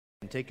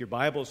Take your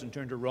Bibles and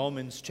turn to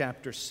Romans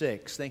chapter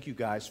 6. Thank you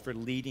guys for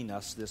leading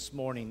us this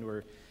morning.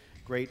 We're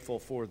grateful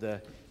for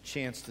the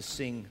chance to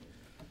sing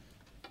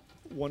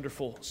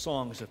wonderful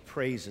songs of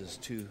praises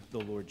to the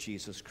Lord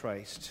Jesus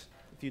Christ.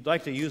 If you'd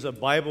like to use a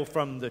Bible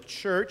from the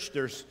church,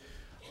 there's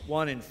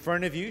one in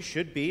front of you,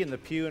 should be in the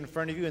pew in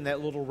front of you in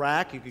that little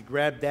rack. You could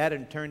grab that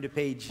and turn to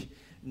page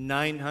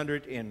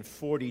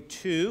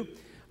 942.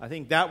 I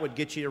think that would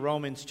get you to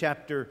Romans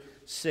chapter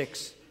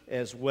 6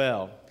 as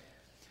well.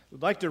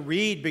 We'd like to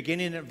read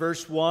beginning at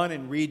verse 1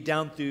 and read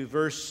down through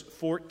verse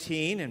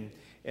 14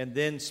 and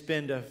then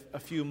spend a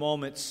few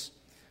moments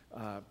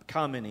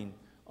commenting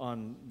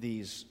on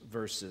these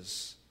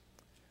verses.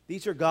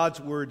 These are God's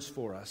words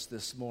for us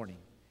this morning.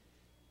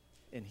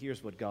 And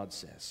here's what God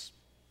says.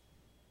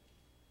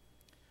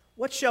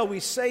 What shall we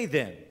say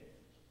then?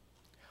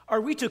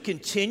 Are we to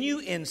continue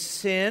in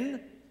sin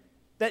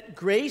that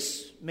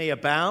grace may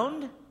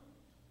abound?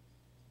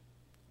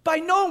 By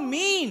no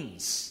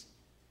means.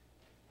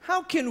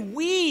 How can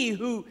we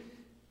who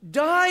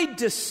died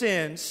to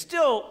sin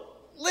still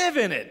live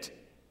in it?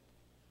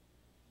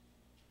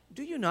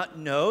 Do you not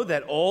know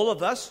that all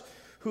of us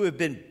who have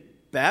been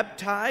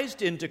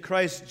baptized into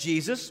Christ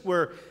Jesus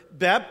were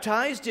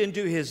baptized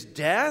into his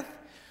death?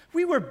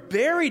 We were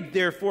buried,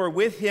 therefore,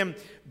 with him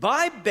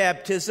by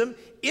baptism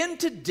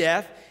into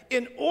death,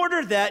 in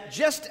order that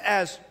just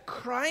as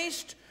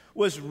Christ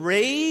was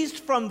raised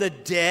from the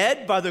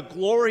dead by the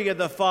glory of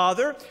the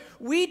Father,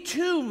 we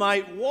too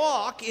might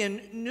walk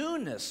in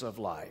newness of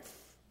life.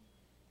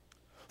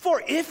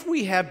 For if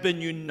we have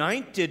been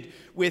united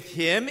with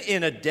him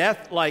in a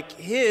death like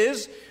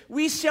his,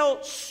 we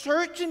shall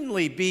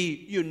certainly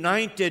be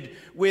united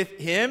with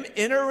him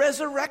in a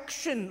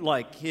resurrection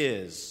like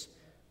his.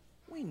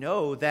 We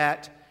know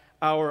that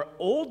our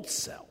old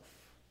self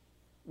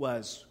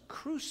was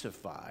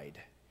crucified,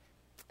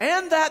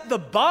 and that the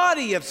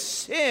body of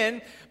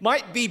sin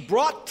might be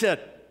brought to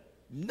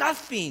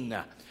nothing,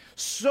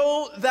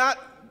 so that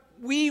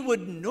we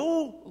would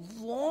no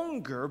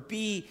longer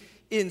be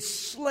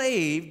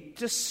enslaved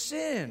to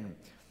sin.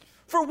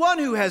 For one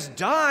who has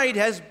died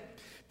has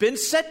been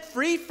set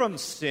free from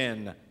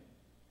sin.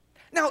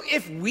 Now,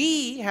 if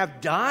we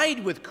have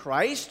died with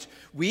Christ,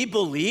 we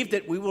believe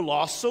that we will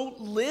also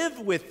live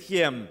with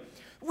him.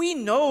 We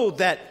know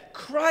that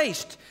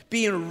Christ,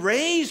 being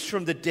raised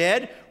from the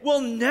dead,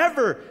 will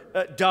never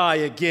die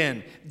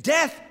again.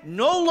 Death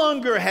no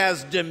longer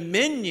has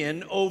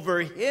dominion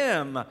over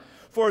him.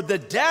 For the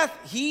death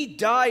he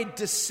died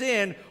to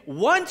sin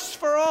once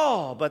for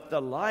all, but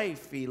the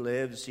life he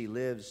lives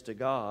to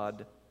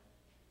God.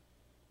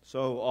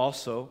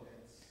 So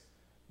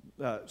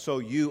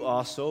you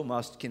also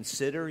must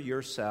consider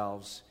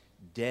yourselves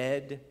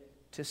dead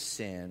to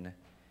sin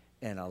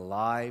and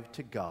alive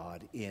to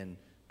God in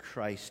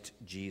Christ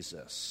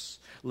Jesus.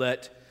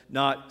 Let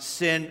not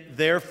sin,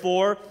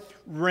 therefore,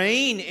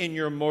 reign in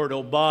your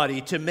mortal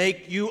body to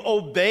make you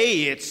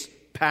obey its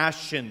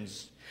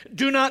passions.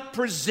 Do not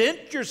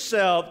present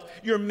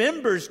your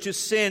members to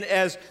sin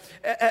as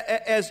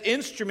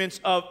instruments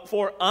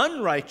for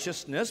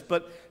unrighteousness,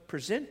 but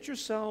present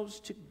yourselves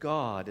to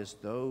God as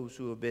those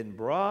who have been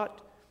brought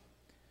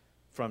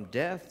from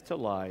death to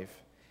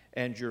life,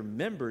 and your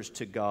members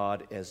to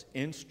God as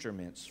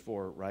instruments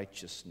for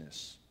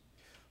righteousness.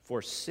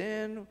 For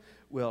sin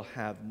will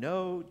have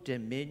no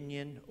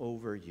dominion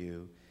over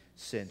you,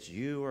 since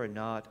you are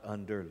not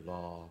under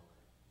law,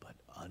 but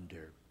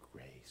under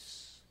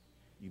grace.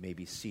 You may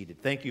be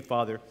seated. Thank you,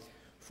 Father,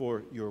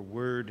 for your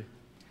word.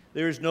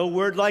 There is no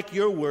word like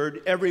your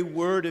word. Every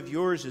word of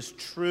yours is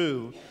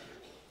true,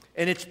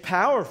 and it's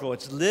powerful,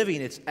 it's living,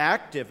 it's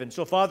active. And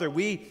so, Father,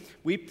 we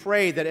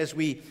pray that as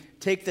we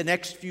take the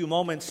next few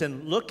moments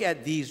and look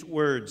at these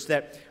words,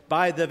 that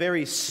by the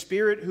very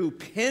Spirit who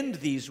penned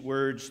these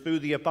words through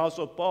the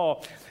Apostle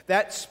Paul,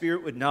 that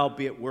Spirit would now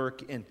be at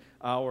work in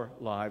our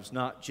lives,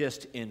 not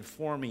just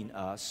informing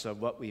us of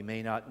what we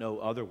may not know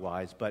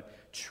otherwise, but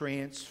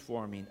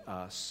transforming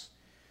us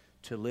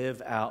to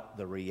live out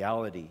the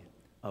reality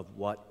of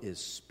what is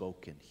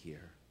spoken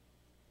here.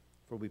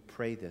 For we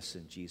pray this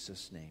in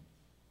Jesus' name.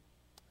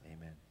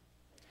 Amen.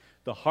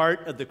 The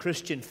heart of the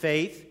Christian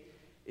faith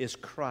is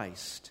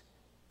Christ.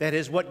 That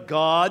is what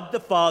God the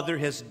Father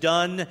has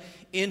done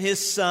in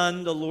his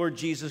Son, the Lord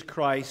Jesus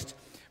Christ,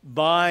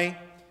 by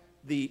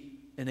the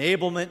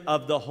enablement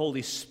of the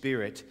Holy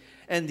Spirit.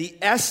 And the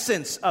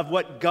essence of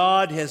what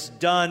God has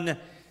done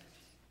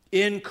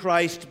in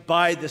Christ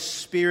by the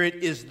Spirit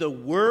is the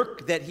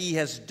work that he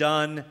has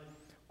done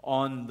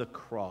on the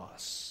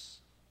cross.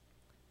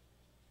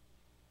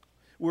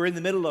 We're in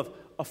the middle of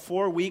a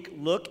 4-week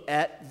look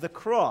at the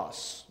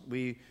cross.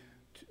 A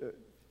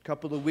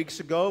couple of weeks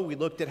ago, we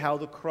looked at how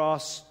the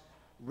cross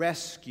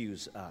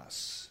rescues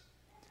us.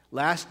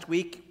 Last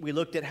week, we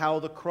looked at how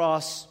the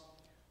cross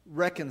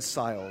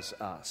reconciles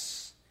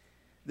us.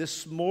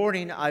 This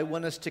morning, I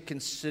want us to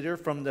consider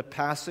from the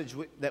passage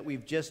that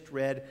we've just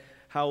read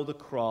how the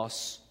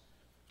cross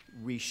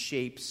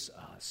reshapes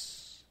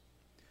us.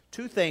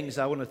 Two things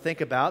I want to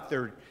think about.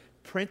 They're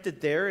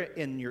printed there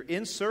in your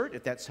insert,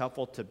 if that's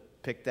helpful to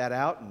pick that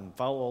out and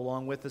follow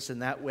along with us in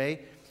that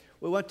way.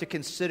 We want to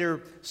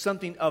consider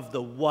something of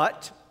the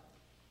what.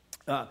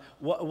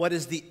 What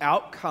is the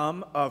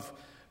outcome of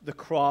the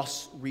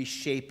cross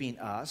reshaping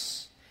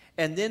us?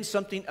 And then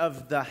something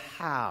of the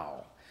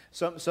how.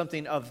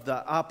 Something of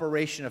the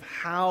operation of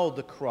how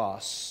the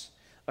cross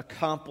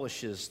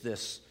accomplishes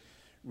this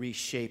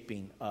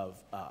reshaping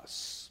of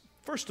us.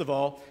 First of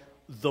all,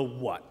 the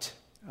what.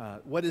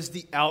 What is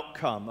the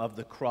outcome of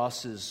the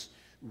cross's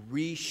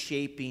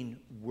reshaping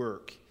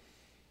work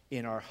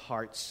in our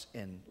hearts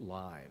and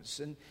lives?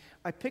 And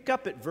I pick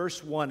up at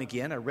verse 1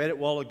 again. I read it a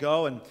while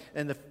ago,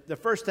 and the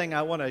first thing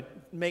I want to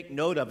make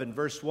note of in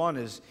verse 1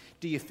 is,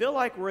 do you feel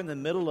like we're in the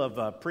middle of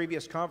a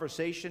previous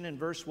conversation in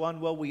verse 1?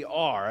 Well, we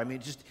are. I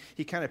mean,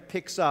 he kind of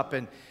picks up,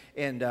 and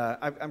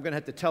I'm going to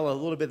have to tell a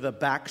little bit of the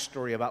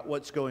backstory about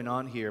what's going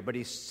on here, but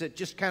he's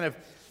just kind of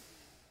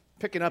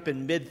picking up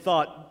in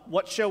mid-thought.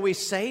 What shall we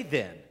say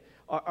then?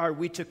 Are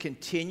we to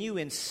continue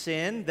in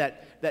sin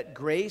that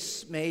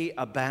grace may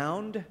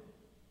abound?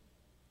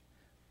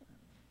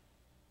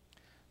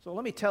 So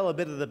let me tell a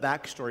bit of the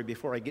backstory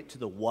before I get to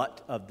the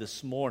what of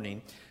this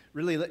morning.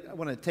 Really, I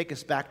want to take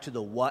us back to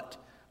the what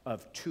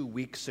of 2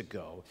 weeks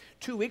ago.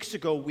 2 weeks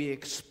ago, we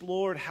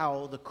explored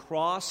how the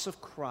cross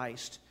of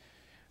Christ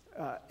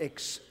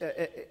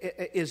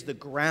is the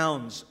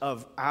grounds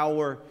of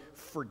our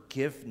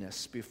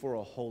forgiveness before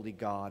a holy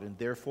God, and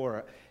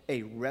therefore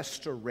a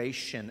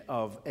restoration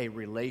of a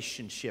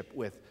relationship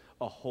with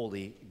a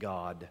holy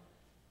God.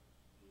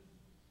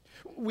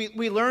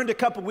 We learned a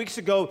couple weeks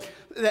ago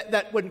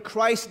that when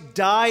Christ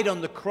died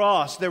on the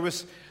cross, there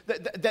was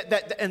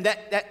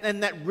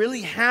that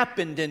really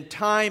happened in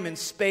time and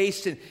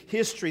space and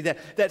history.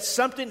 That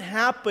something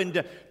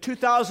happened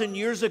 2,000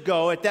 years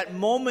ago at that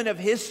moment of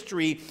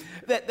history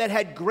that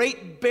had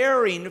great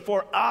bearing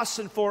for us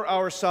and for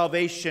our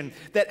salvation.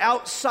 That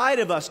outside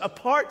of us,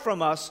 apart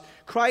from us,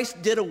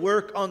 Christ did a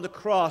work on the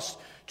cross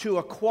to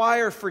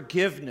acquire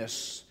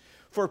forgiveness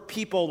for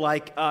people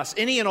like us,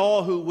 any and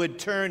all who would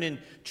turn and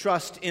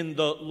trust in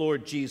the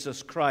Lord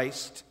Jesus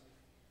Christ.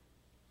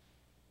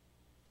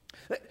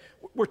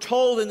 We're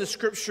told in the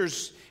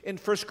Scriptures in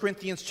 1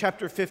 Corinthians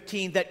chapter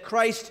 15 that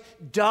Christ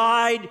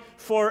died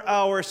for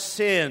our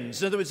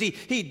sins. In other words,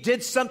 He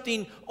did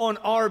something on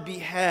our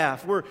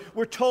behalf.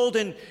 We're told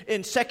in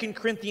 2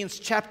 Corinthians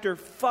chapter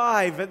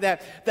 5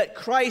 that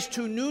Christ,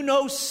 who knew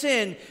no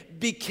sin,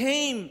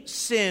 became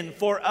sin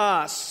for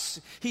us.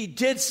 He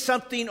did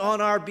something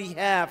on our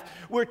behalf.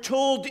 We're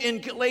told in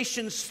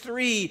Galatians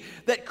 3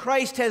 that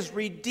Christ has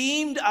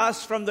redeemed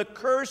us from the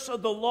curse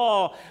of the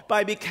law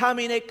by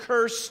becoming a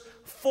curse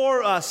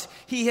for us.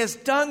 He has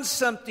done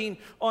something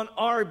on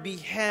our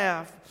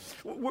behalf.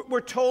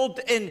 We're told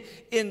in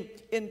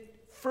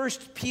 1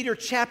 Peter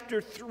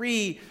chapter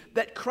 3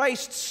 that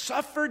Christ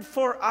suffered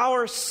for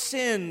our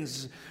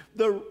sins,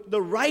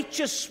 the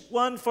righteous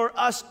one for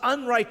us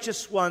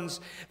unrighteous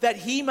ones, that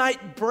He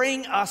might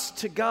bring us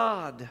to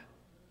God.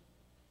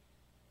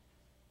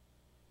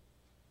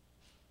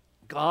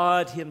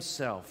 God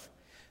Himself,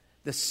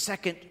 the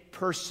second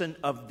person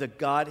of the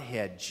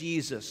Godhead,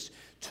 Jesus,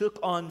 took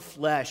on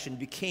flesh and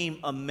became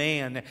a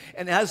man.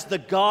 And as the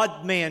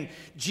God-man,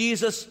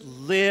 Jesus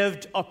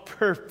lived a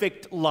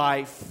perfect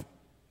life.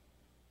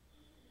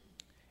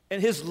 And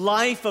His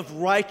life of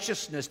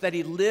righteousness that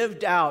He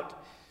lived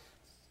out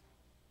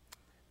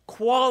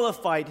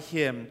qualified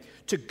Him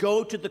to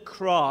go to the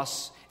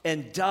cross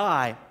and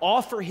die,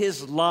 offer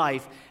His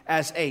life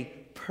as a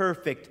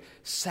perfect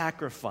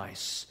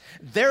sacrifice.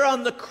 There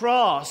on the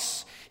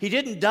cross, He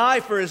didn't die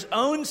for His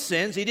own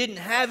sins. He didn't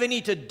have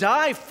any to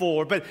die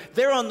for. But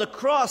there on the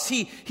cross,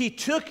 He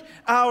took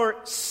our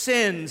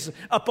sins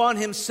upon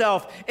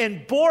Himself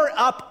and bore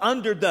up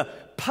under the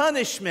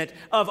punishment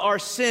of our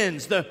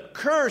sins, the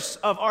curse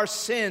of our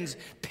sins,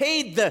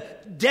 paid the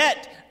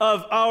debt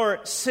of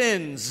our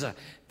sins.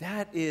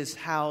 That is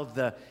how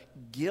the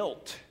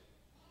guilt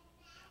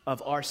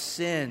of our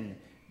sin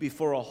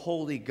before a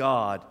holy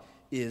God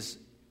is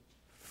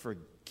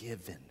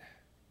forgiven.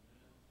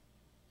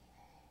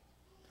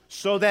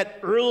 So that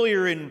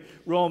earlier in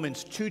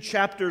Romans, 2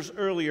 chapters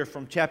earlier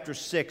from chapter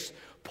 6,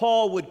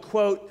 Paul would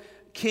quote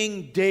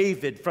King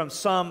David from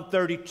Psalm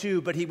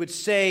 32, but he would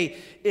say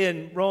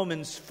in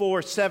Romans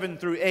 4, 7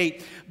 through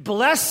 8,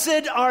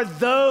 "Blessed are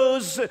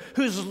those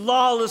whose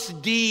lawless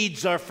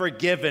deeds are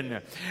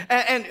forgiven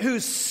and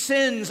whose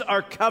sins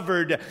are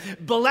covered.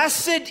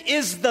 Blessed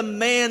is the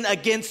man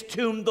against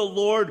whom the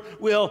Lord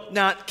will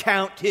not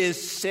count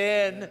his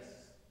sin."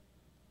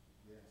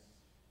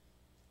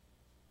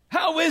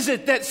 How is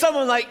it that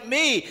someone like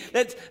me,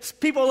 that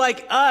people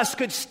like us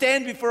could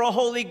stand before a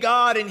holy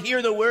God and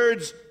hear the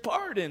words,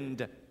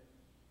 pardoned?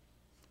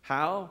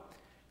 How?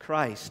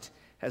 Christ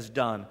has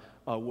done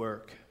a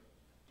work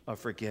of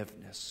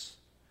forgiveness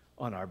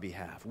on our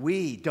behalf.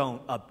 We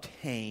don't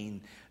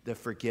obtain the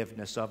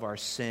forgiveness of our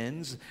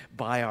sins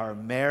by our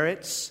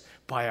merits,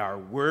 by our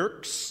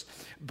works,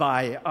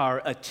 by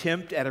our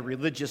attempt at a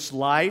religious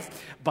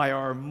life, by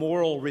our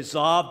moral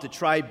resolve to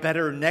try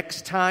better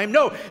next time.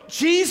 No,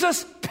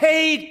 Jesus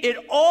paid it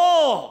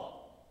all.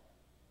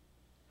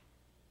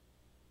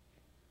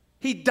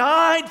 He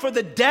died for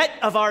the debt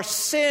of our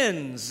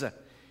sins.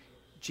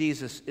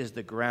 Jesus is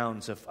the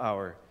grounds of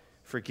our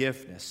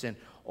forgiveness. And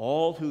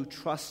all who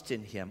trust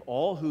in Him,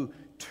 all who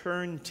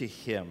turn to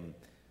Him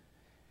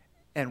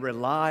and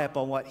rely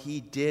upon what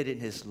He did in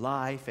His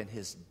life and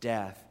His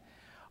death,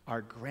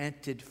 are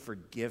granted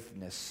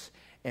forgiveness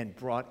and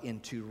brought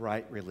into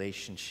right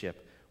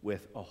relationship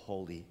with a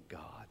holy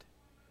God.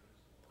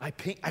 I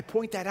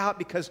point that out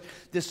because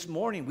this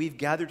morning we've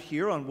gathered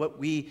here on what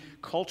we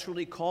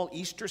culturally call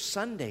Easter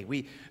Sunday.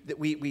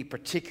 We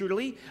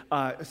particularly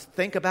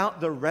think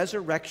about the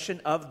resurrection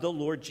of the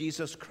Lord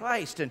Jesus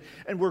Christ. And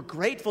we're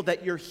grateful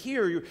that you're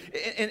here.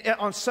 And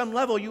on some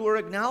level, you are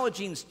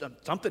acknowledging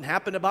something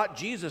happened about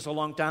Jesus a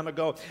long time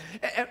ago.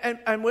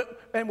 And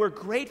we're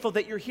grateful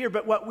that you're here.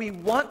 But what we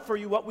want for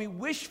you, what we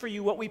wish for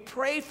you, what we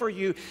pray for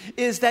you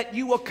is that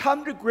you will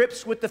come to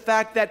grips with the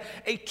fact that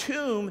a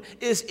tomb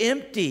is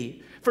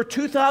empty. For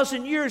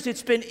 2,000 years,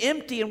 it's been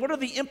empty. And what are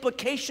the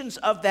implications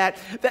of that?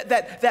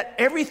 That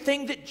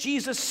everything that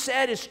Jesus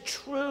said is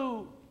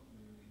true.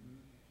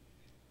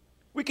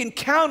 We can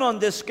count on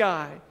this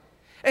guy.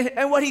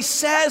 And what he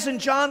says in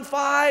John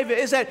 5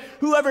 is that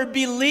whoever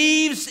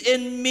believes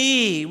in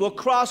me will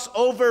cross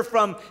over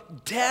from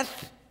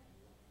death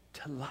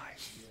to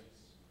life.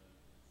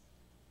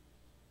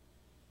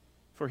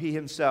 For he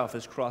himself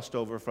has crossed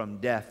over from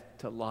death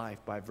to life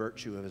by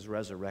virtue of his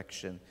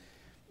resurrection.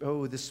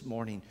 Oh, this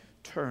morning,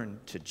 turn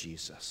to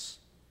Jesus.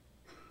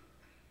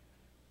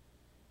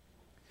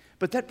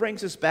 But that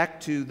brings us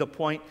back to the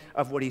point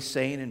of what he's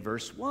saying in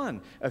verse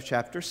 1 of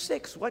chapter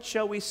 6. What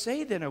shall we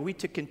say then? Are we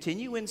to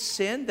continue in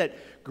sin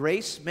that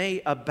grace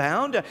may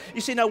abound?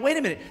 You say, now wait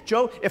a minute,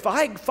 Joe, if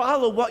I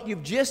follow what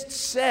you've just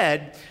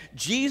said,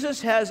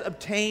 Jesus has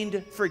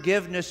obtained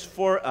forgiveness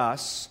for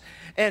us,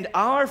 and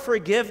our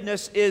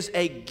forgiveness is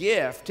a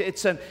gift.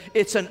 It's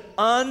an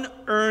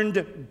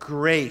unearned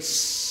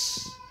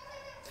grace.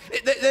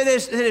 That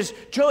is,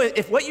 Joe,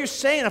 if what you're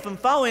saying, if I'm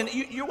following,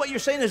 what you're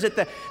saying is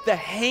that the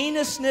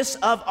heinousness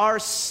of our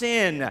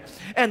sin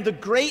and the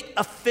great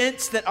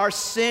offense that our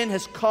sin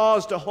has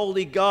caused a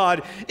holy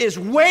God is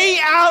way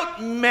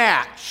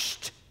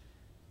outmatched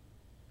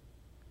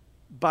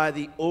by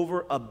the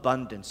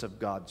overabundance of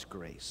God's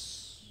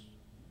grace.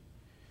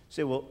 You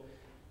say, well,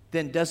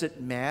 then does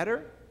it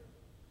matter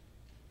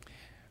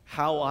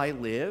how I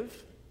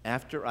live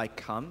after I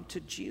come to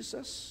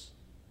Jesus?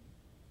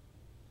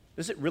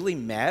 Does it really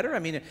matter? I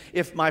mean,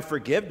 if my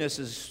forgiveness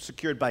is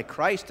secured by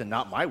Christ and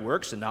not my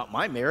works and not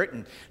my merit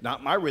and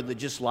not my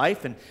religious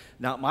life and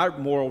not my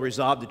moral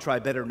resolve to try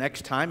better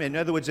next time. In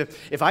other words,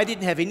 if I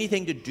didn't have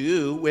anything to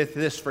do with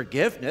this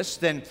forgiveness,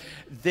 then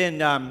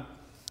does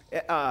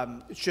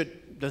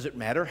it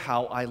matter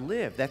how I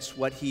live? That's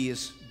what he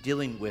is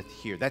dealing with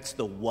here. That's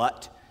the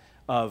what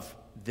of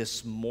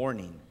this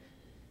morning.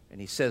 And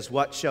he says,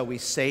 what shall we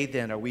say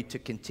then? Are we to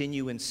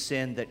continue in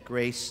sin that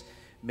grace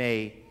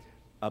may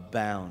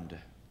abound?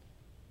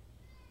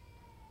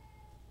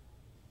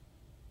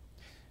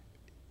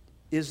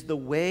 Is the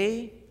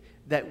way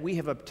that we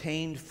have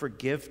obtained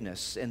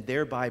forgiveness and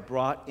thereby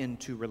brought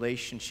into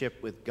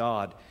relationship with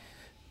God,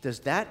 does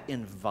that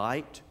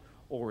invite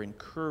or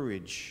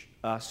encourage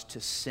us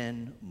to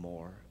sin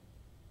more?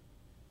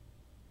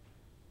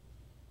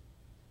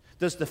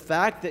 Does the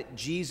fact that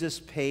Jesus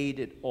paid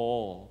it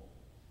all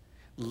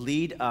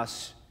lead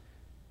us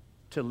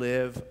to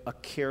live a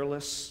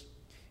careless,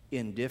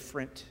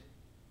 indifferent,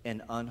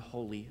 and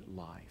unholy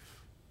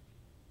life?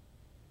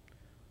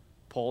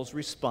 Paul's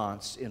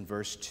response in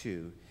verse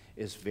 2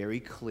 is very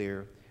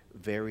clear,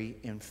 very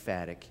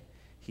emphatic.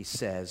 He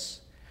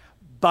says,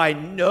 by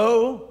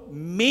no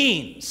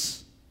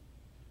means,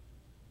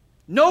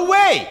 no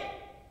way.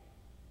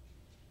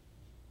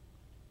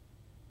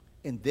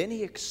 And then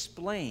he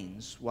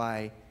explains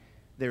why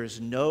there is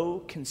no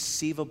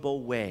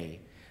conceivable way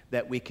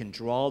that we can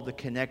draw the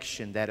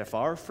connection that if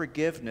our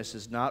forgiveness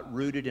is not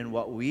rooted in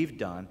what we've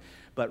done,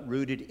 but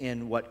rooted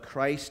in what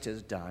Christ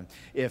has done,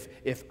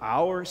 if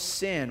our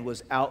sin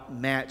was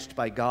outmatched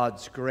by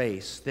God's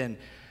grace, then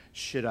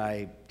should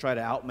I try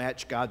to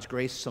outmatch God's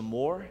grace some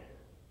more?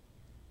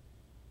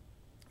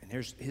 And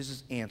here's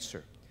his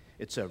answer.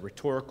 It's a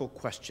rhetorical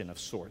question of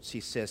sorts.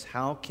 He says,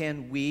 how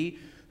can we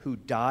who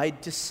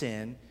died to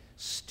sin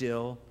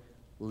still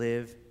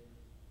live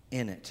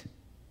in it?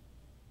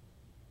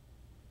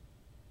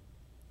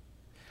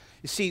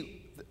 You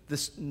see,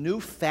 this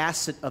new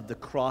facet of the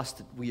cross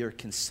that we are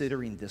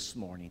considering this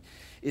morning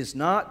is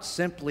not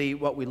simply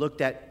what we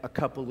looked at a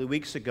couple of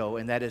weeks ago,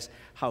 and that is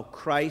how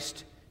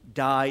Christ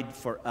died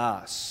for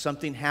us.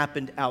 Something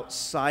happened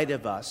outside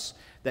of us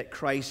that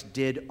Christ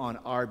did on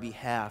our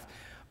behalf.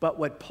 But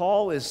what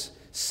Paul is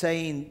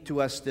saying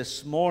to us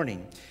this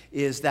morning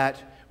is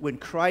that when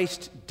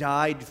Christ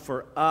died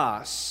for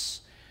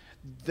us,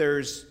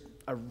 there's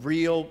a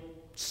real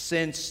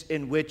sense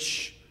in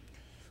which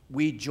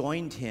we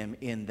joined him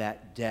in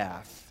that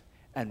death,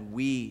 and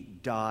we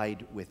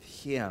died with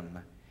him.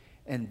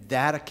 And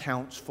that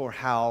accounts for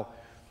how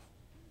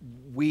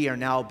we are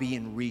now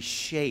being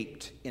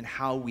reshaped in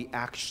how we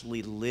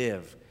actually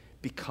live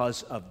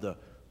because of the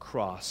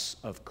cross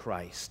of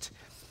Christ.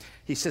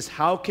 He says,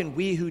 how can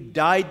we who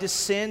died to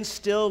sin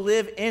still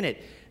live in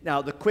it?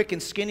 Now, the quick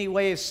and skinny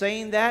way of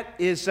saying that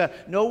is,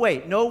 no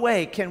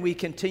way can we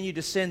continue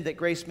to sin that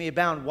grace may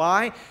abound.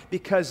 Why?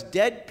 Because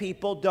dead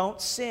people don't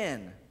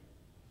sin.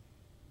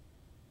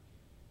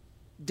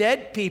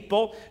 Dead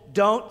people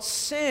don't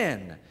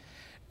sin.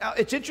 Now,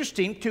 it's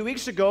interesting. 2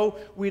 weeks ago,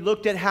 we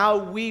looked at how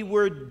we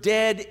were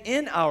dead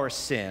in our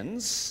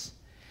sins.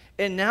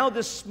 And now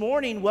this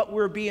morning, what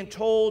we're being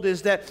told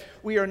is that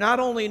we are not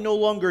only no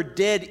longer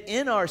dead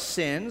in our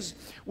sins,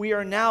 we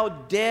are now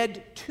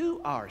dead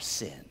to our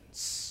sins.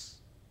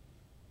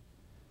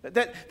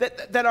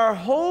 That our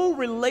whole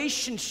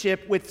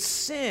relationship with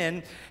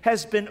sin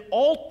has been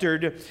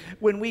altered.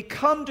 When we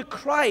come to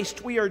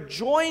Christ, we are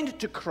joined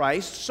to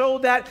Christ so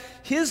that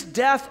His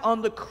death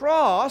on the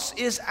cross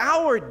is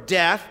our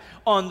death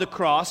on the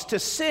cross to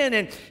sin,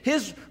 and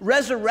His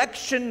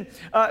resurrection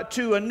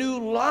to a new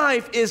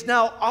life is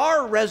now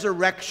our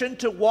resurrection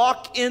to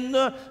walk in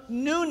the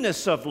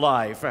newness of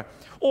life.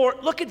 Or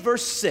look at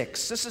verse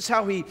 6. This is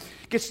how he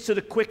gets to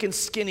the quick and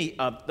skinny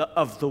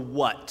of the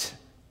what.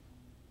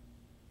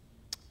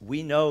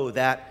 We know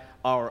that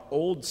our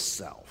old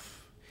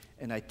self,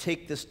 and I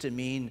take this to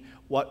mean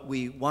what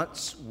we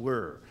once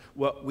were,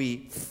 what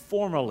we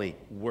formerly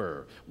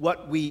were,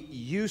 what we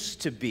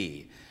used to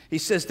be. He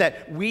says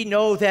that we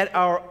know that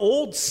our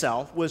old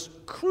self was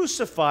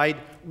crucified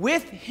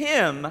with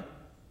Him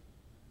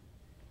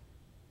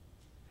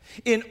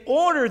in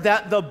order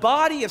that the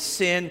body of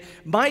sin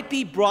might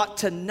be brought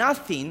to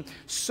nothing,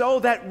 so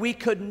that we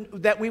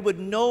would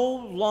no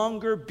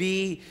longer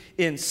be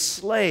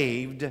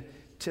enslaved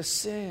to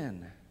sin.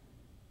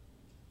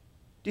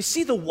 Do you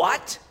see the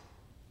what?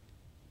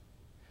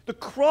 The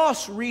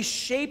cross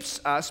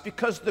reshapes us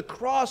because the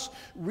cross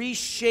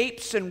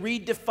reshapes and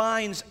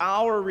redefines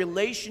our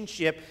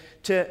relationship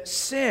to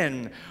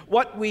sin.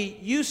 What we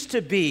used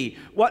to be,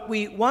 what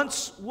we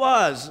once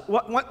was,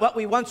 what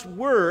we once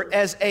were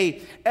as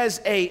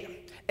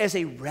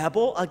a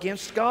rebel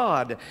against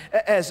God,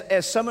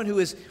 as someone who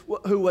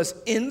was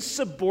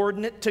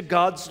insubordinate to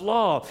God's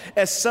law,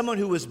 as someone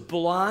who was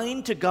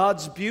blind to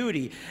God's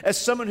beauty, as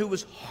someone who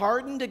was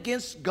hardened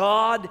against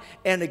God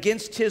and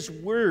against His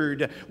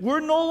word. We're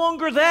no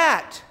longer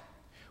that.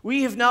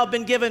 We have now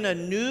been given a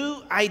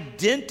new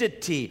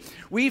identity.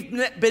 We've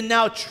been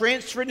now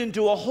transferred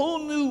into a whole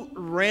new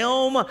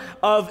realm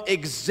of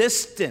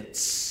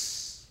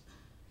existence.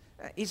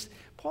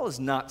 Paul is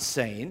not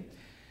saying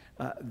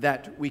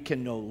that we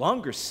can no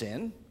longer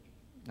sin.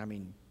 I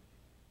mean,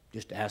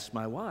 just ask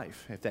my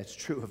wife if that's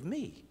true of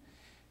me,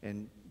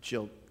 and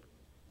she'll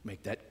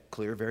make that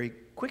clear very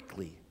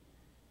quickly.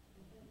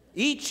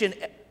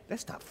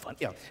 That's not fun.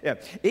 Yeah.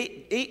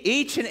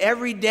 Each and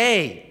every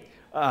day,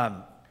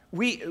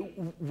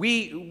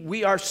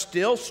 we are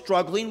still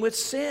struggling with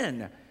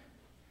sin.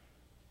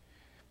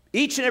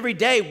 Each and every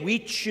day we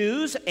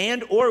choose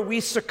and or we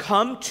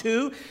succumb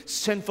to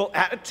sinful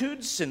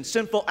attitudes and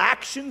sinful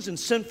actions and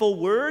sinful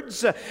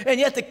words. And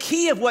yet the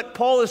key of what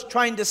Paul is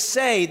trying to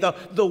say,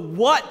 the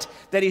what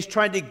that he's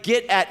trying to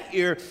get at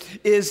here,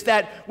 is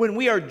that when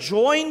we are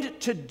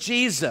joined to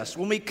Jesus,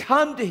 when we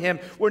come to Him,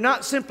 we're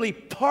not simply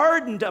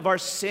pardoned of our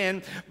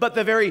sin, but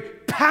the very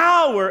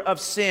power of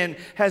sin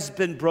has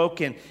been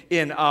broken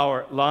in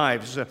our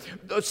lives.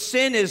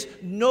 Sin is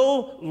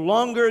no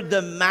longer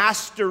the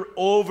master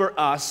over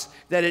us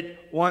that it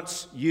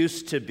once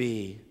used to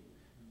be.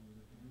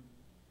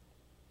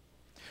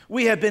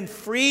 We have been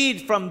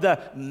freed from the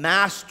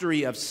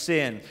mastery of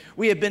sin.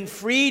 We have been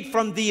freed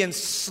from the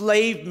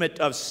enslavement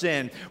of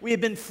sin. We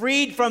have been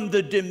freed from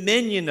the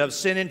dominion of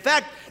sin. In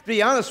fact, to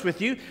be honest with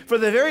you, for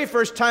the very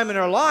first time in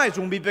our lives,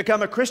 when we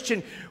become a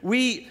Christian,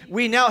 we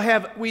now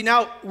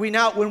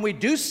when we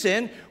do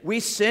sin, we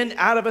sin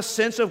out of a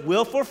sense of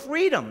willful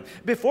freedom.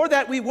 Before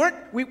that,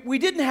 we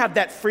didn't have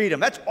that freedom.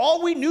 That's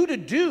all we knew to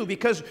do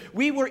because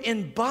we were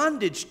in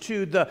bondage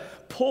to the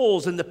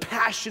pulls and the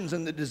passions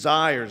and the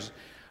desires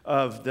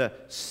of the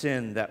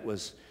sin that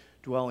was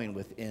dwelling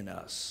within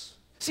us.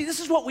 See, this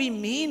is what we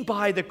mean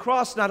by the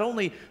cross not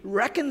only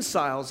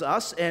reconciles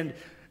us and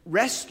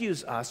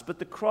rescues us, but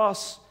the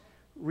cross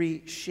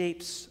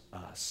reshapes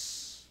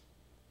us.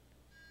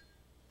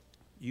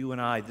 You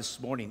and I this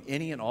morning,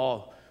 any and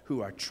all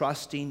who are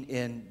trusting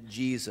in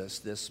Jesus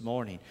this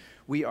morning,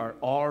 we are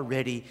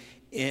already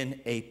in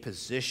a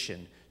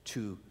position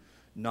to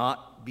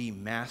not be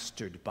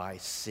mastered by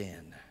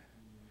sin.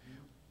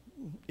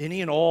 Any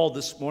and all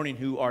this morning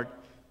who are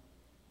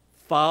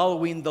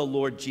following the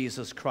Lord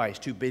Jesus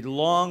Christ, who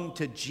belong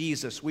to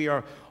Jesus, we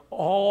are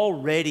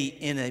already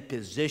in a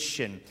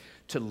position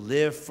to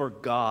live for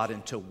God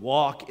and to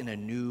walk in a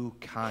new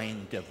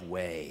kind of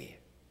way.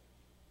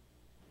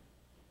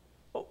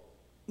 Oh,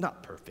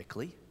 not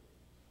perfectly.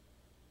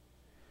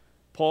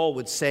 Paul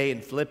would say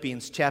in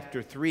Philippians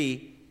chapter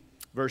 3,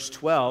 verse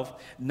 12,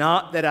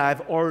 not that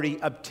I've already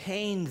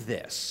obtained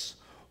this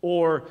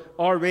or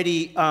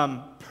already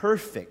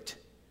perfect.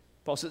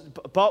 Paul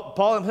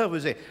himself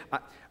would say,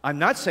 I'm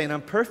not saying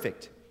I'm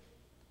perfect.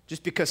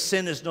 Just because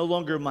sin is no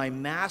longer my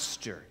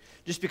master,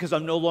 just because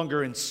I'm no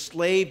longer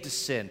enslaved to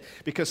sin,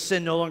 because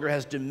sin no longer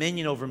has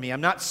dominion over me.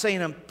 I'm not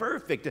saying I'm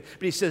perfect, but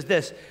he says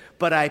this,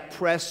 but I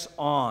press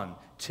on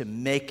to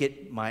make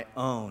it my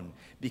own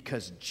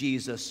because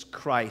Jesus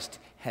Christ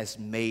has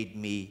made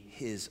me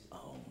his own.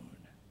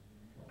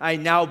 I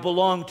now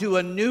belong to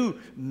a new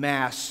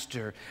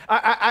master.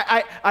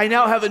 I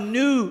now have a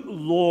new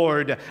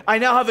Lord. I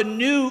now have a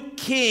new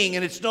king,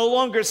 and it's no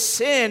longer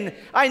sin.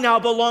 I now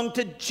belong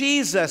to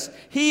Jesus.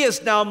 He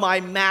is now my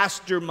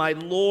master, my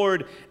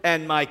Lord,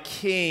 and my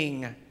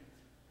king.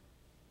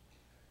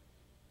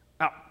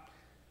 Now,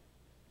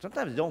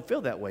 sometimes it don't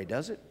feel that way,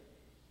 does it?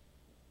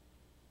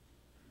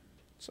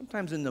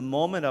 Sometimes in the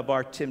moment of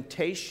our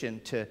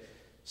temptation to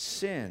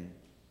sin,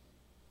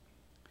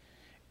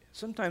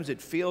 sometimes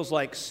it feels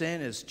like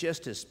sin is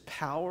just as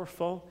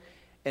powerful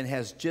and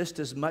has just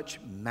as much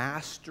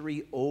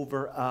mastery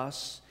over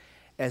us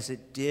as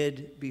it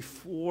did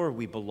before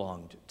we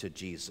belonged to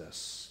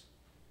Jesus.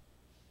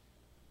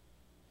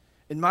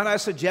 And might I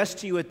suggest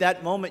to you at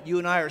that moment, you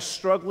and I are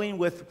struggling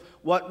with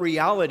what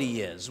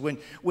reality is. When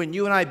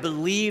you and I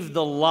believe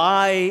the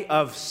lie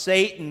of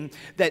Satan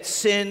that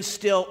sin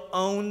still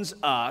owns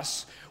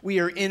us, we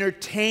are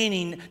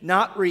entertaining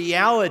not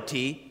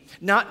reality,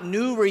 not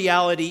new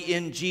reality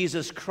in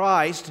Jesus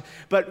Christ,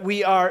 but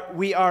we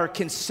are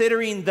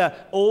considering the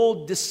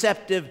old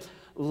deceptive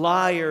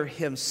liar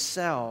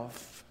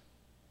himself.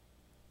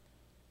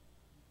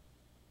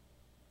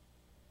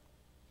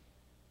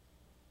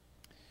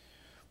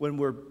 When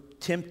we're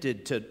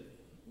tempted to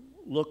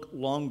look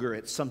longer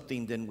at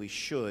something than we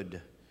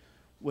should,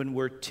 when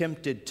we're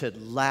tempted to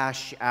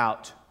lash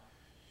out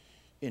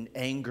in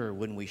anger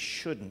when we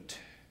shouldn't,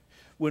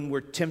 when we're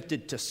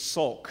tempted to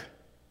sulk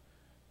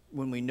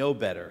when we know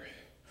better,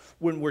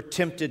 when we're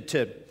tempted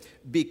to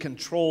be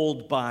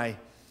controlled by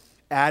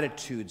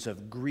attitudes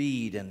of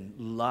greed and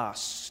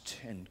lust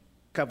and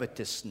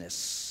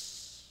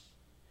covetousness,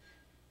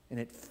 and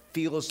it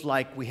feels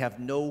like we have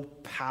no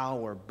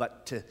power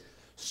but to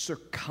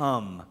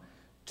succumb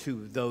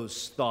to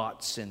those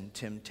thoughts and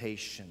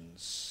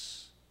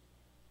temptations.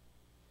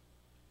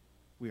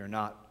 We are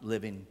not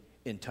living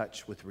in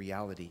touch with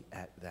reality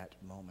at that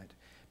moment,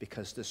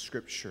 because the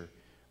Scripture,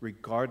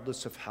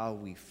 regardless of how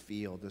we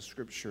feel, the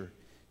Scripture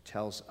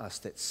tells us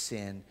that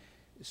sin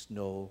is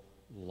no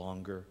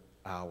longer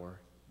our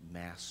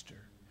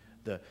master.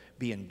 The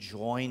being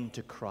joined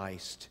to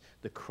Christ,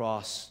 the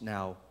cross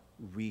now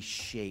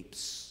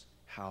reshapes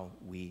how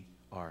we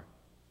are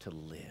to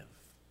live.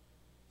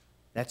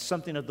 That's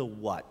something of the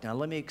what. Now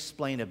let me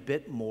explain a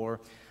bit more.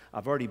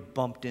 I've already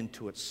bumped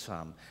into it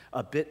some.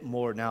 A bit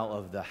more now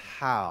of the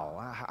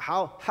how.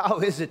 How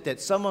is it that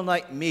someone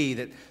like me,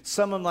 that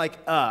someone like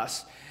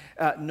us,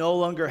 no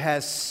longer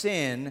has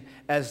sin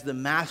as the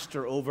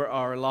master over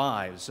our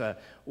lives?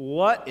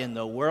 What in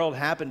the world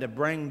happened to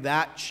bring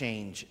that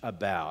change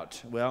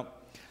about? Well,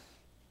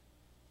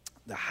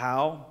 the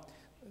how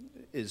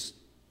is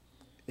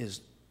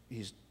he's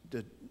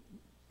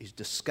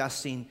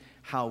discussing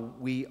how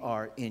we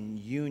are in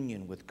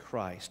union with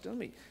Christ.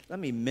 Let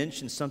me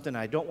mention something.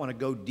 I don't want to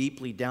go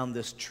deeply down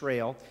this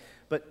trail,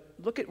 but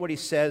look at what he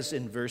says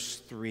in verse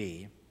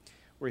 3,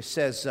 where he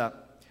says,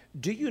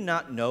 do you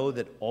not know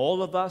that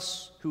all of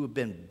us who have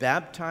been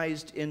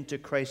baptized into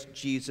Christ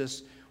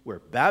Jesus were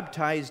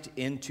baptized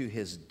into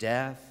his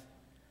death?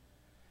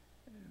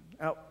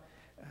 Now,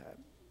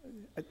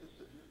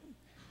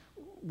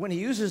 when he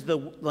uses the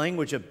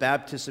language of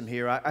baptism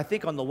here, I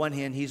think on the one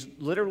hand, he's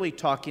literally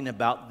talking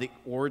about the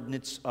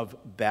ordinance of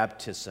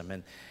baptism.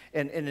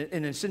 And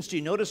in a sense, do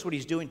you notice what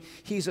he's doing?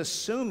 He's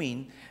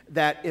assuming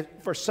that if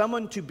for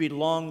someone to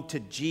belong to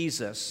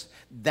Jesus,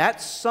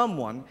 that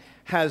someone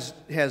has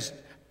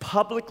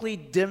publicly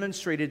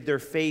demonstrated their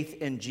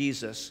faith in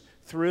Jesus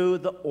through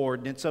the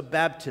ordinance of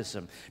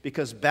baptism.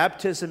 Because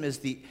baptism is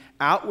the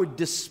outward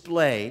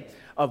display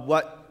of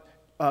what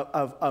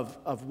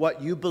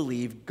you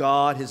believe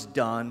God has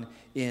done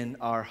in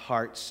our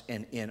hearts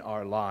and in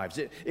our lives.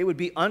 It would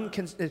be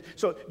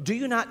so do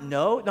you not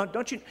know? Now,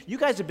 don't you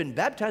guys have been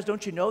baptized,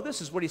 don't you know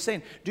this? Is what he's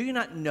saying. Do you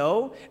not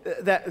know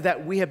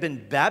that we have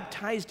been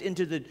baptized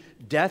into the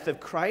death of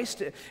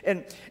Christ?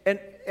 And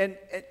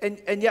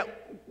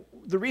yet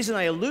the reason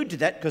I allude to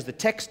that, because the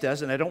text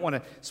does, and I don't want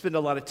to spend a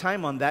lot of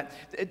time on that,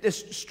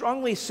 this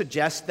strongly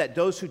suggests that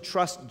those who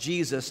trust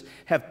Jesus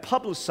have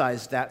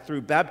publicized that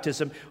through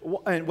baptism.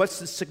 And what's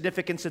the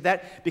significance of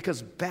that?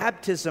 Because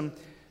baptism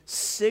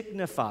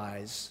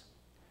signifies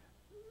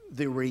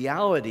the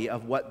reality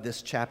of what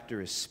this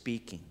chapter is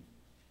speaking.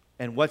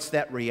 And what's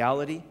that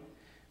reality?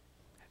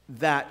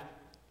 That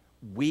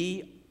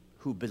we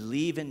who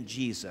believe in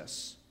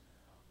Jesus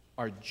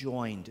are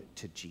joined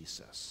to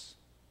Jesus.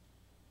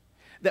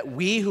 That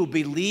we who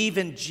believe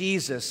in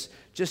Jesus,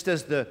 just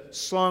as the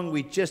song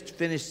we just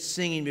finished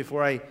singing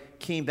before I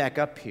came back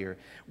up here,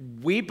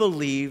 we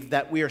believe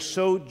that we are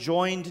so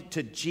joined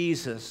to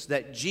Jesus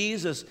that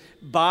Jesus,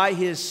 by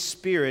his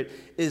Spirit,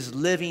 is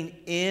living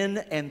in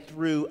and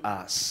through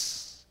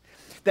us.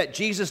 That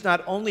Jesus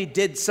not only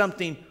did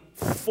something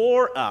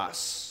for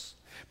us,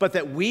 but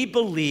that we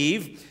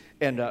believe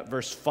and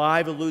verse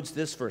 5 alludes to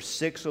this, verse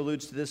 6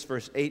 alludes to this,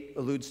 verse 8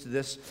 alludes to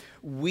this.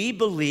 We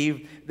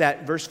believe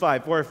that, verse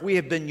 5, for if we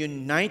have been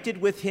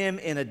united with him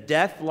in a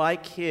death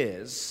like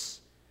his,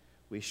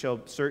 we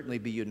shall certainly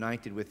be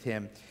united with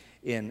him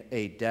in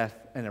a death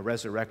and a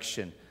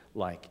resurrection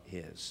like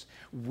his.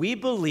 We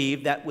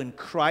believe that when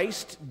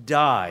Christ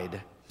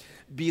died,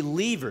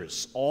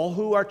 believers, all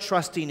who are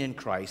trusting in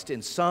Christ,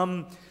 in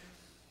some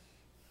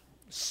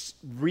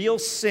real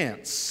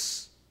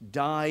sense,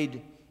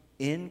 died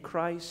in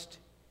Christ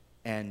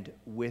and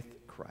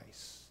with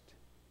Christ.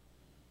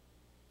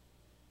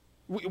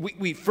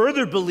 We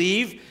further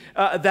believe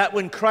that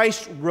when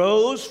Christ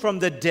rose from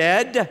the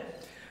dead,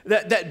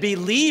 that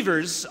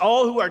believers,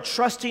 all who are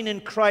trusting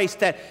in Christ,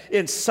 that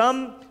in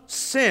some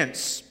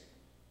sense,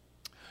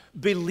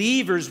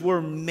 believers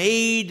were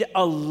made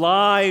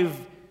alive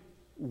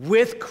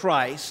with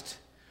Christ,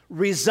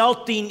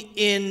 resulting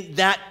in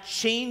that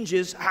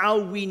changes how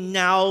we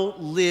now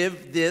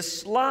live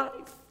this life.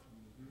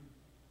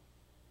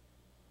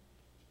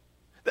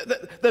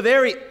 The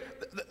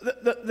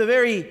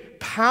very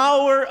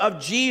power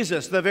of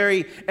Jesus, the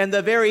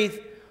very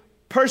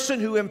person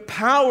who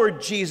empowered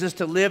Jesus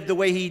to live the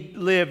way he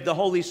lived, the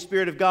Holy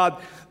Spirit of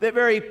God, the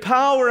very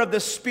power of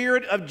the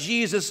Spirit of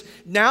Jesus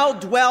now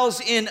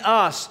dwells in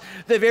us.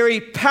 The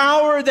very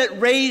power that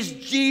raised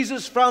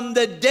Jesus from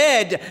the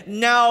dead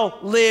now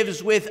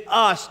lives with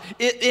us,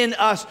 in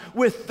us,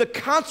 with the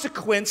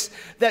consequence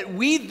that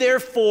we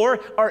therefore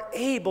are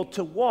able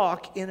to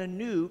walk in a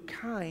new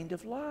kind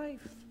of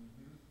life.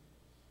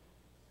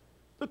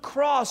 The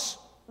cross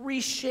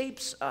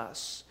reshapes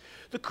us.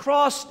 The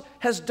cross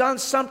has done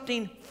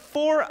something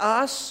for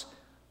us,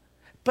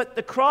 but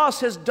the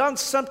cross has done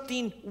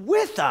something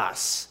with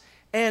us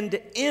and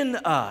in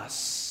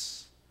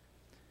us.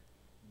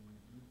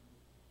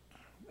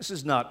 This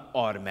is not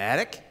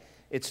automatic.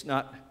 It's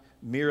not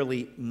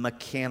merely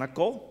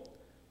mechanical.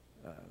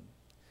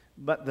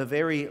 But the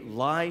very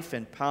life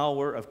and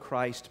power of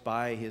Christ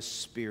by his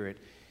Spirit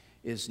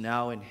is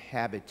now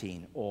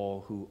inhabiting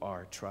all who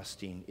are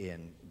trusting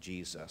in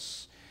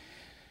Jesus.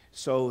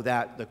 So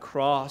that the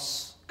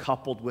cross,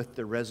 coupled with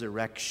the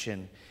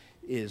resurrection,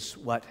 is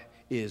what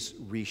is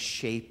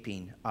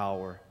reshaping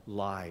our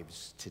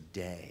lives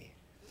today.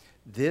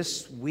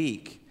 This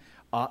week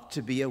ought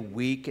to be a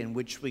week in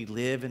which we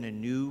live in a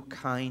new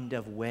kind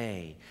of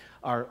way.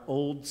 Our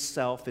old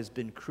self has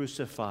been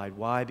crucified.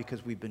 Why?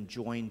 Because we've been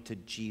joined to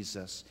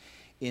Jesus.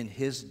 In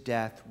his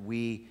death,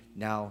 we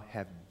now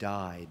have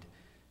died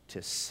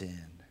to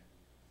sin.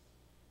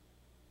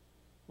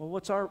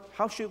 Well,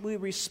 how should we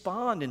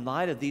respond in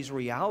light of these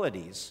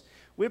realities?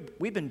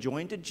 We've been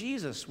joined to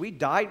Jesus. We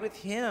died with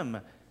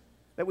him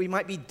that we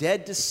might be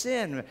dead to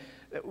sin.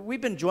 We've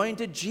been joined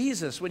to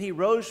Jesus. When he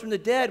rose from the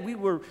dead, we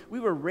were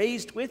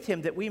raised with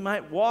him that we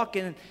might walk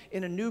in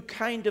a new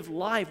kind of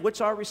life.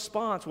 What's our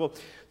response? Well,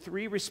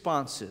 3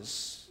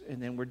 responses,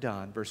 and then we're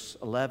done. Verse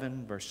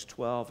 11, verse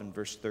 12, and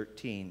verse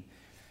 13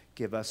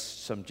 give us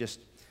some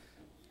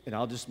and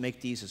I'll just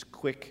make these as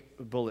quick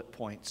bullet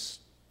points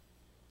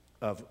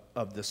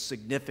of the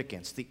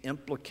significance, the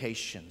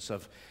implications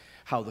of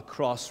how the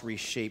cross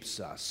reshapes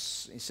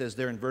us. He says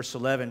there in verse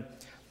 11,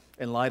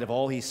 in light of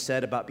all he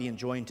said about being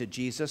joined to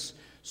Jesus,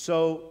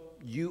 so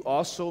you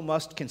also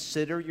must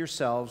consider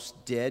yourselves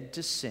dead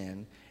to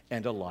sin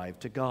and alive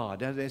to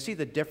God. Now, see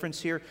the difference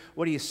here?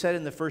 What he said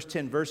in the first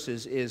 10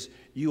 verses is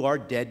you are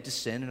dead to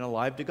sin and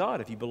alive to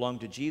God if you belong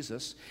to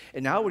Jesus.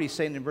 And now what he's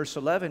saying in verse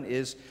 11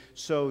 is,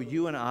 so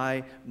you and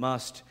I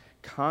must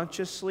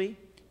consciously,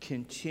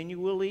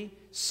 continually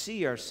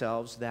see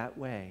ourselves that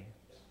way.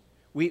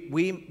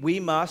 We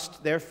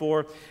must,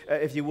 therefore,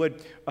 if you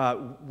would,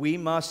 we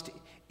must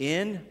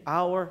in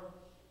our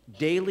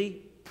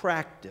daily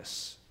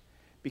practice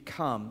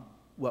become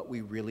what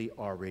we really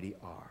already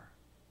are.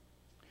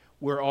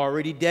 We're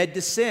already dead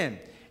to sin.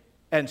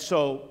 And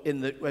so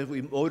as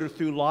we motor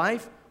through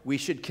life, we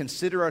should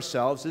consider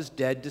ourselves as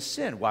dead to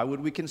sin. Why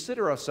would we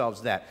consider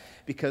ourselves that?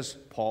 Because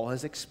Paul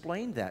has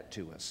explained that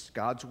to us.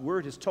 God's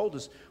word has told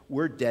us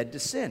we're dead to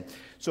sin.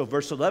 So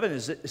verse 11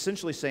 is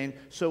essentially saying,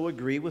 so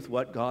agree with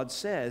what God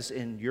says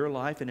in your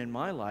life and in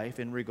my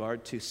life in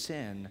regard to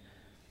sin.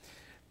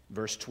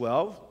 Verse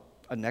 12,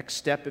 a next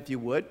step if you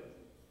would.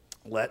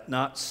 Let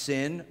not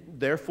sin,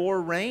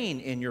 therefore, reign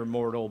in your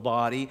mortal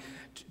body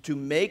to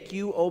make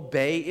you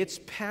obey its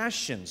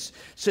passions.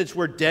 Since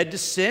we're dead to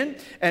sin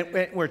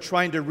and we're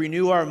trying to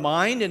renew our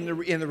mind in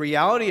the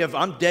reality of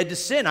I'm dead to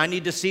sin. I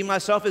need to see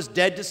myself as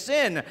dead to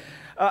sin.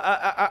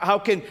 How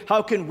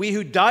can we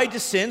who died to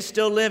sin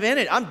still live in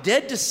it? I'm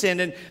dead to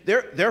sin, and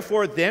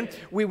therefore then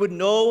we would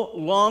no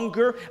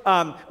longer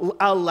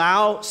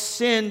allow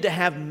sin to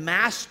have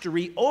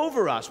mastery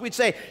over us. We'd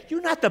say,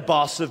 you're not the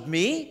boss of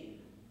me.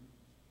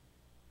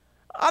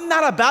 I'm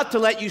not about to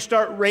let you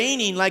start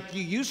reigning like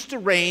you used to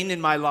reign in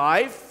my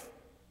life.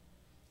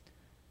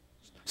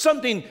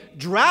 Something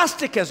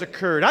drastic has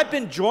occurred. I've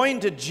been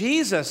joined to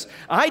Jesus.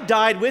 I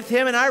died with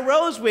him and I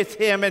rose with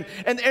him,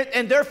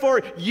 and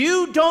therefore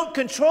you don't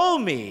control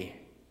me.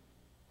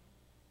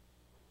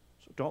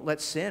 So don't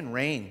let sin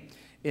reign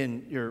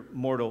in your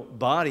mortal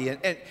body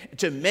and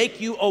to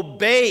make you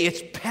obey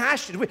its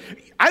passion.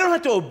 I don't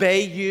have to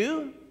obey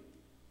you.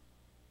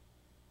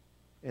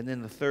 And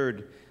then the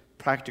third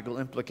practical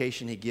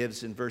implication he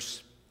gives in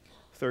verse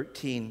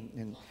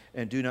 13,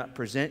 and do not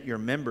present your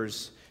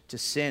members to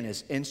sin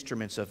as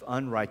instruments of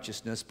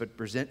unrighteousness, but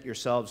present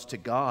yourselves to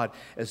God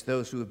as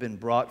those who have been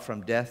brought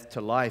from death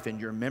to life, and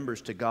your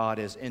members to God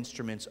as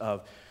instruments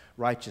of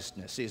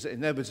righteousness.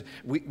 In other words,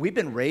 we've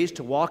been raised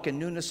to walk in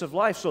newness of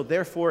life, so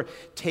therefore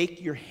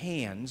take your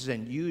hands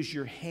and use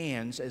your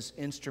hands as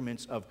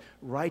instruments of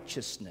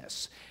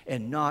righteousness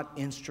and not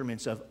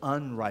instruments of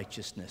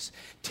unrighteousness.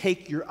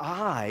 Take your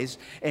eyes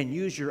and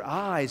use your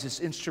eyes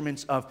as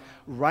instruments of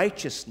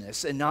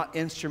righteousness and not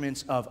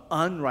instruments of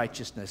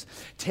unrighteousness.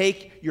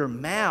 Take your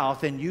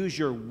mouth and use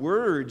your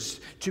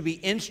words to be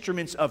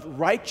instruments of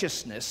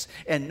righteousness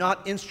and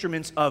not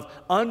instruments of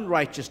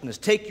unrighteousness.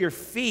 Take your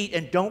feet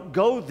and don't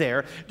go there.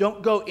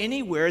 Don't go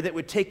anywhere that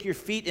would take your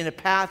feet in a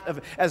path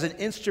of as an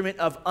instrument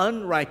of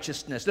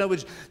unrighteousness. In other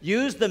words,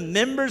 use the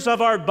members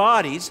of our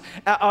body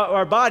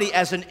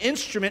as an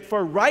instrument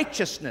for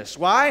righteousness.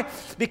 Why?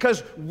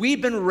 Because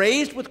we've been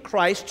raised with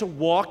Christ to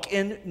walk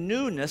in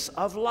newness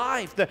of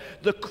life.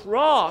 The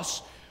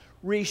cross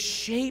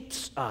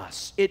reshapes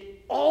us.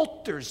 It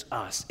alters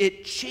us.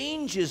 It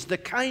changes the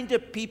kind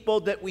of people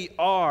that we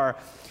are.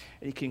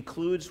 And he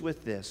concludes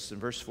with this in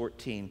verse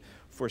 14,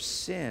 for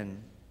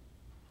sin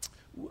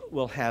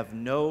will have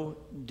no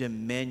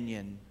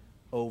dominion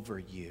over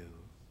you.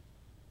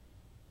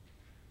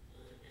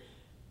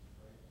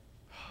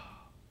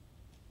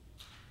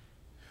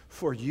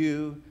 For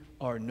you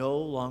are no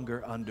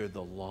longer under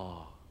the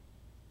law,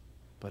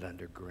 but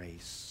under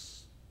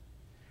grace.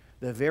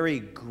 The very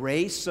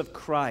grace of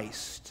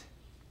Christ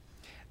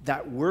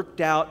that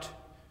worked out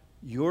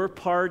your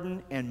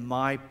pardon and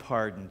my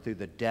pardon through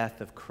the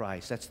death of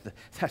Christ.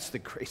 That's the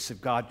grace of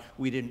God.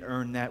 We didn't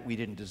earn that. We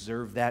didn't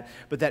deserve that.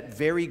 But that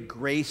very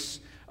grace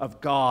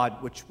of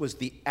God, which was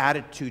the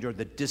attitude or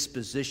the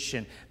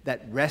disposition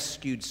that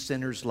rescued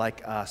sinners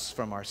like us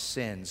from our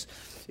sins,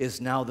 is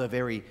now the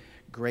very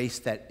grace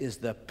that is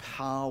the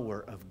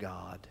power of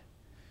God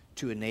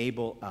to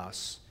enable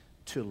us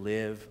to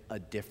live a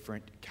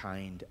different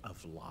kind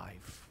of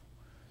life.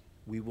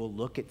 We will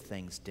look at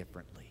things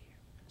differently.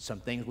 Some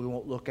things we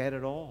won't look at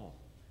all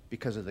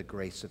because of the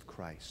grace of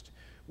Christ.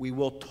 We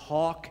will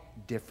talk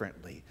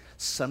differently.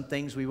 Some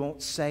things we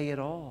won't say at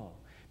all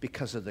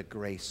because of the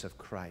grace of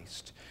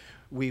Christ.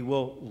 We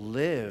will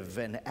live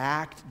and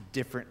act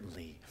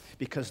differently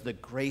because the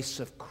grace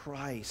of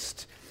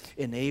Christ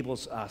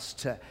enables us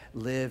to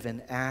live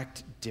and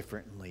act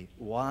differently.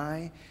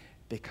 Why?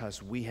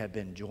 Because we have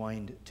been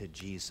joined to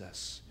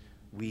Jesus.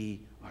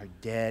 We are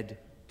dead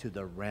to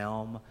the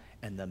realm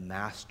and the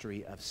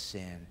mastery of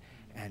sin.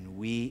 And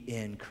we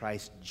in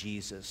Christ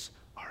Jesus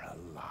are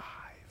alive.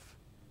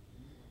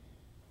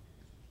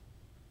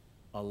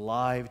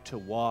 Alive to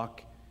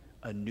walk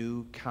a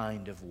new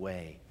kind of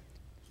way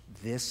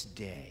this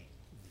day,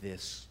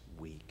 this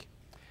week.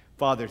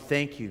 Father,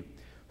 thank you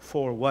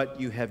for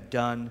what you have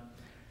done,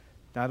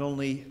 not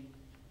only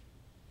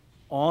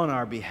on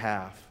our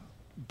behalf,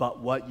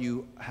 but what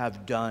you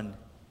have done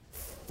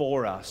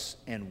for us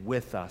and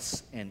with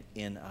us and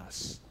in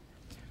us.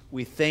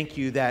 We thank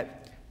you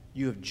that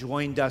you have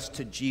joined us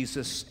to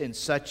Jesus in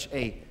such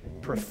a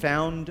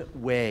profound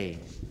way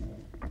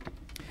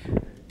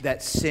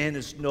that sin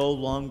is no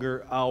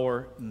longer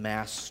our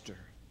master,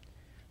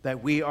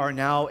 that we are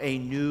now a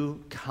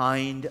new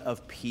kind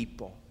of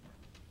people,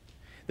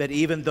 that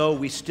even though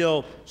we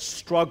still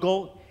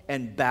struggle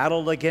and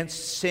battle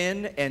against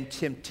sin and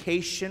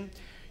temptation,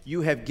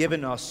 you have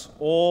given us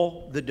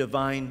all the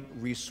divine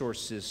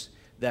resources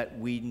that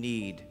we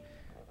need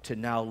to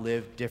now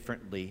live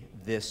differently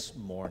this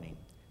morning.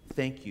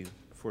 Thank you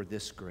for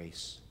this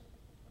grace.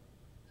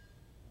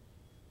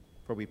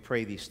 For we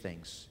pray these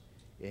things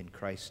in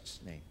Christ's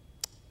name.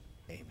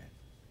 Amen.